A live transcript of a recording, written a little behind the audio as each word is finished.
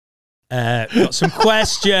Got some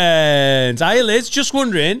questions. Hi, Liz. Just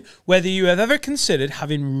wondering whether you have ever considered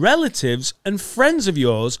having relatives and friends of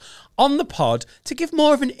yours on the pod to give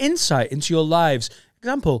more of an insight into your lives.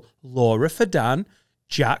 Example, Laura for Dan,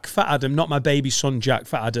 Jack for Adam, not my baby son Jack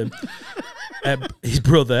for Adam, his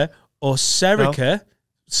brother, or Serica,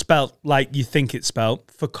 spelt like you think it's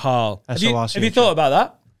spelt, for Carl. Have you thought about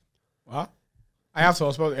that? What? I have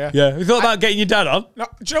thought about it, yeah. Yeah, have you thought about getting your dad on? No,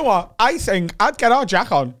 do you know what? I think I'd get our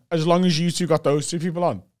Jack on as long as you two got those two people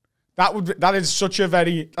on. That is such a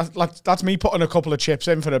that's me putting a couple of chips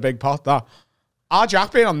in for a big pot. That our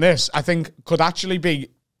Jack being on this, I think, could actually be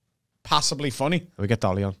passably funny. We get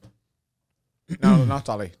Dolly on. No, not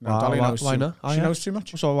Dolly. No, Dolly knows why not? She knows too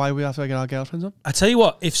much. So why we have to get our girlfriends on? I tell you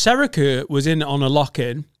what, if Serica was in on a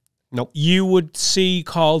lock-in, you would see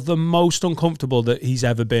Carl the most uncomfortable that he's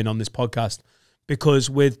ever been on this podcast. Because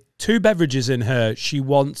with 2 beverages in her, she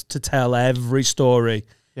wants to tell every story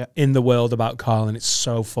in the world about Carl, and it's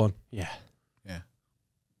so fun. Yeah.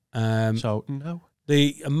 So, no.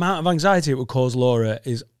 The amount of anxiety it would cause Laura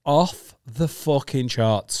is off the fucking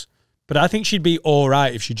charts. But I think she'd be all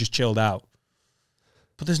right if she just chilled out.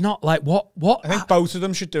 But there's not, like, what? I think both of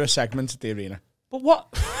them should do a segment at the arena. But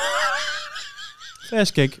what?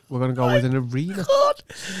 First gig, we're going to go with an arena. God.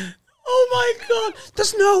 Oh my God.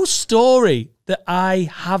 There's no story that I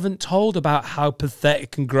haven't told about how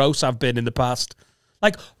pathetic and gross I've been in the past.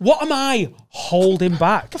 Like, what am I holding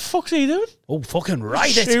back? What the fuck's he doing? Oh, fucking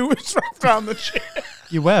right it. Shoe was wrapped around the chair.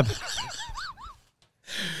 Your web.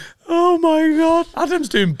 Oh my God. Adam's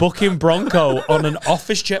doing Bucking Bronco on an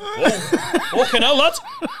office chair. Fucking hell, lad.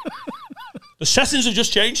 The settings have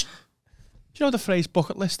just changed. Do you know the phrase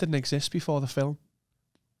bucket list didn't exist before the film?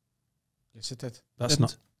 Yes, it did. That's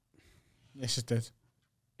not... Yes, it did.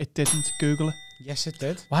 It didn't. Google it. Yes, it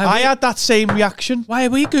did. I had that same reaction. Why are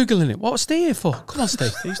we Googling it? What's Steve here for? Come on,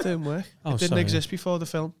 Steve. Steve's doing work. Oh, it didn't exist before the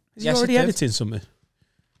film. Is he already editing something?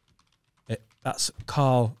 That's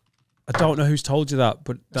Carl. I don't know who's told you that,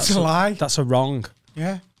 but that's a lie. That's a wrong.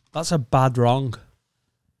 Yeah. That's a bad wrong.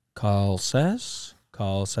 Carl says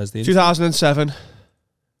the 2007.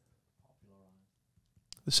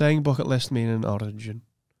 The saying bucket list meaning origin.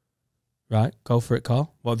 Right, go for it,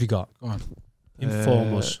 Carl. What have you got? Go on.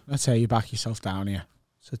 Inform us. Let's say you back yourself down here.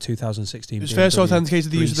 So 2016. It was first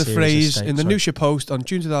authenticated the use of the phrase in the Newsher Post on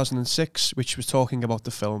June 2006, which was talking about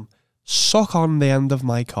the film "Sock on the end of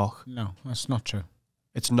my cock." No, that's not true.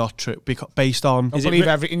 It's not true. Based on... Don't believe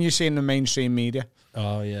everything you see in the mainstream media.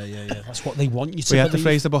 Oh, yeah. That's what they want you to believe. The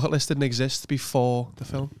phrase the bucket list didn't exist before the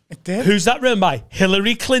film. It did. Who's that written by?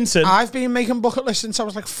 Hillary Clinton. I've been making bucket lists since I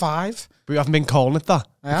was like 5. But you haven't been calling it that.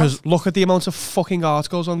 Because look at the amount of fucking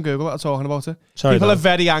articles on Google that are talking about it. Sorry, People are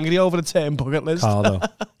very angry over the term bucket list. Carl, though.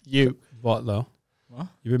 You. What, though? What?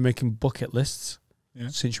 You've been making bucket lists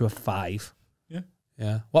since you were 5.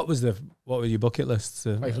 Yeah. What were your bucket lists?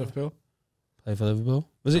 Play for Liverpool. Play for Liverpool?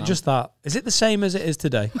 Was it just that? Is it the same as it is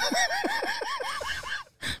today?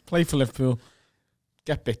 Play for Liverpool.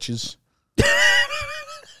 Get bitches.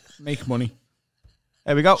 Make money.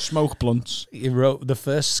 There we go. Smoke blunts. He wrote the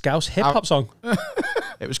first Scouse hip-hop song.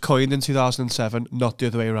 It was coined in 2007, not the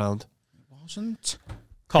other way around. It wasn't.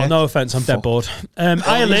 Carl, no offence, I'm dead bored.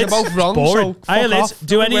 Eyelids, both wrong, boring. so Eyelids,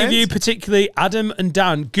 do any of you, particularly Adam and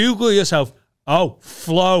Dan, Google yourself? Oh,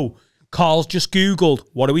 flow. Carl's just Googled.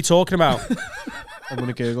 What are we talking about? I'm going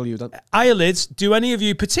to Google you then. Eyelids, do any of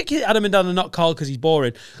you, particularly Adam and Dan and not Carl because he's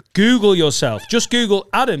boring, Google yourself. Just Google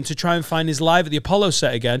Adam to try and find his live at the Apollo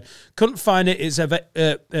set again. Couldn't find it.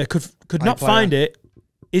 Could not find it.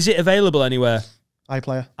 Is it available anywhere?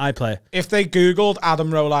 iPlayer. If they Googled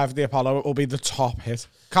Adam Rowe live at the Apollo, it will be the top hit.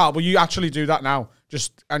 Carl, will you actually do that now?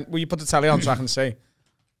 Will you put the telly on so I can see?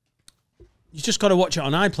 You just got to watch it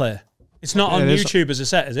on iPlayer. It's not on YouTube as a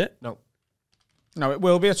set, is it? No. No, it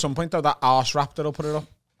will be at some point, though. That arse raptor will put it up.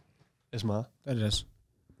 Is Mar? There it is.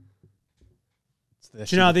 Do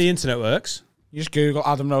you know how the internet works? You just Google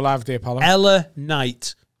Adam Rowe live at the Apollo. Ella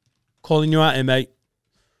Knight. Calling you out here, mate.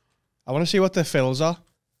 I want to see what the fills are.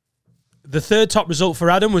 The third top result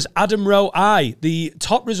for Adam was Adam Rowe I. The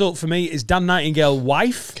top result for me is Dan Nightingale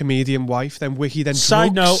wife. Comedian wife, then wiki, then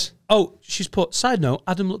side drugs. Note. Oh, she's put, side note,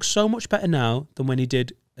 Adam looks so much better now than when he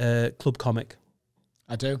did Club Comic.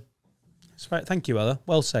 I do. That's right. Thank you, Ella.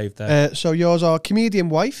 Well saved there. So yours are comedian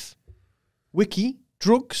wife, wiki,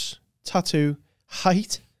 drugs, tattoo,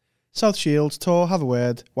 height, South Shields, tour, have a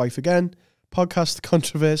word, wife again, podcast,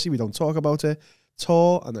 controversy, we don't talk about it,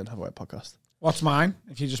 tour, and then have a word, podcast. What's mine,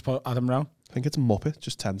 if you just put Adam Rowe? I think it's Muppet,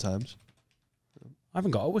 just 10 times. I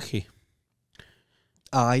haven't got a wiki.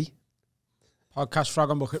 Podcast, Frog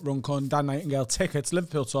and Bucket, Run Con, Dan Nightingale, tickets,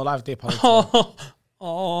 Liverpool tour, live at the Apollo.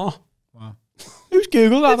 Oh. just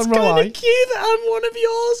Google Adam Rowe. It's kind of cute that I'm one of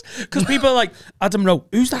yours. Because people are like, Adam Rowe,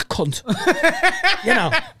 who's that cunt?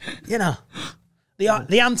 you know.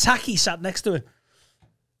 The Antaki sat next to him.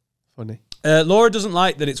 Funny. Laura doesn't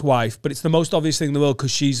like that it's wife, but it's the most obvious thing in the world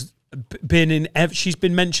because she's been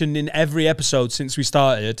mentioned in every episode since we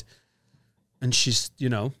started. And she's, I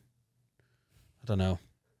don't know.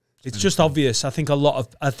 It's just obvious. I think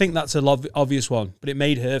that's a obvious one, but it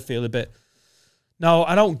made her feel a bit. No,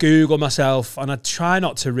 I don't Google myself, and I try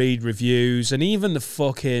not to read reviews, and even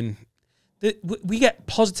we get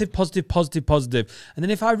positive, and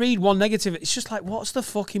then if I read one negative, it's just like, what's the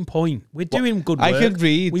fucking point? We're doing good work. I could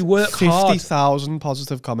read we work 50,000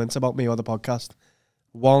 positive comments about me or the podcast.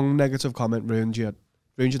 One negative comment ruins your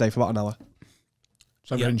day for about an hour.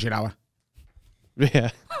 So ruins your hour.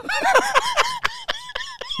 Yeah.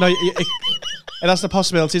 No, it has the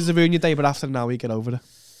possibilities to ruin your day, but after an hour, you get over it.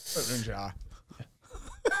 Ruins your hour.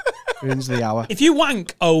 Ruins the hour. If you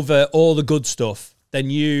wank over all the good stuff, then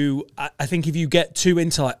I think if you get too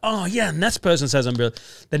into like, oh yeah, and this person says I'm brilliant,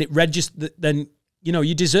 then it registers. Then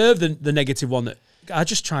you deserve the negative one. That I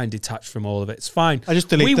just try and detach from all of it. It's fine. I just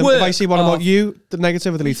delete them. If I see one about you, the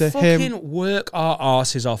negative, I delete it. We fucking work our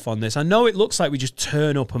arses off on this. I know it looks like we just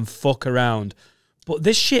turn up and fuck around. But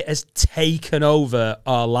this shit has taken over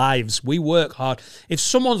our lives. We work hard. If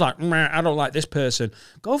someone's like, I don't like this person,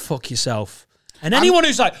 go fuck yourself. And anyone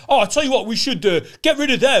who's like, I tell you what, we should get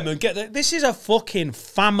rid of them and this is a fucking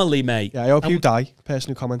family, mate. Yeah, I hope you die.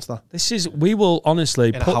 Person who comments that. We will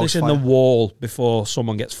honestly put this in the wall before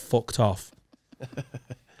someone gets fucked off.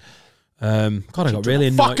 God, I got really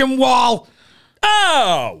annoyed. Fucking wall.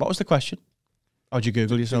 Oh! What was the question? Oh, did you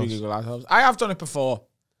Google yourself? I have done it before.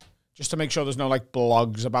 Just to make sure there's no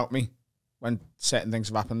blogs about me when certain things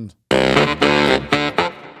have happened.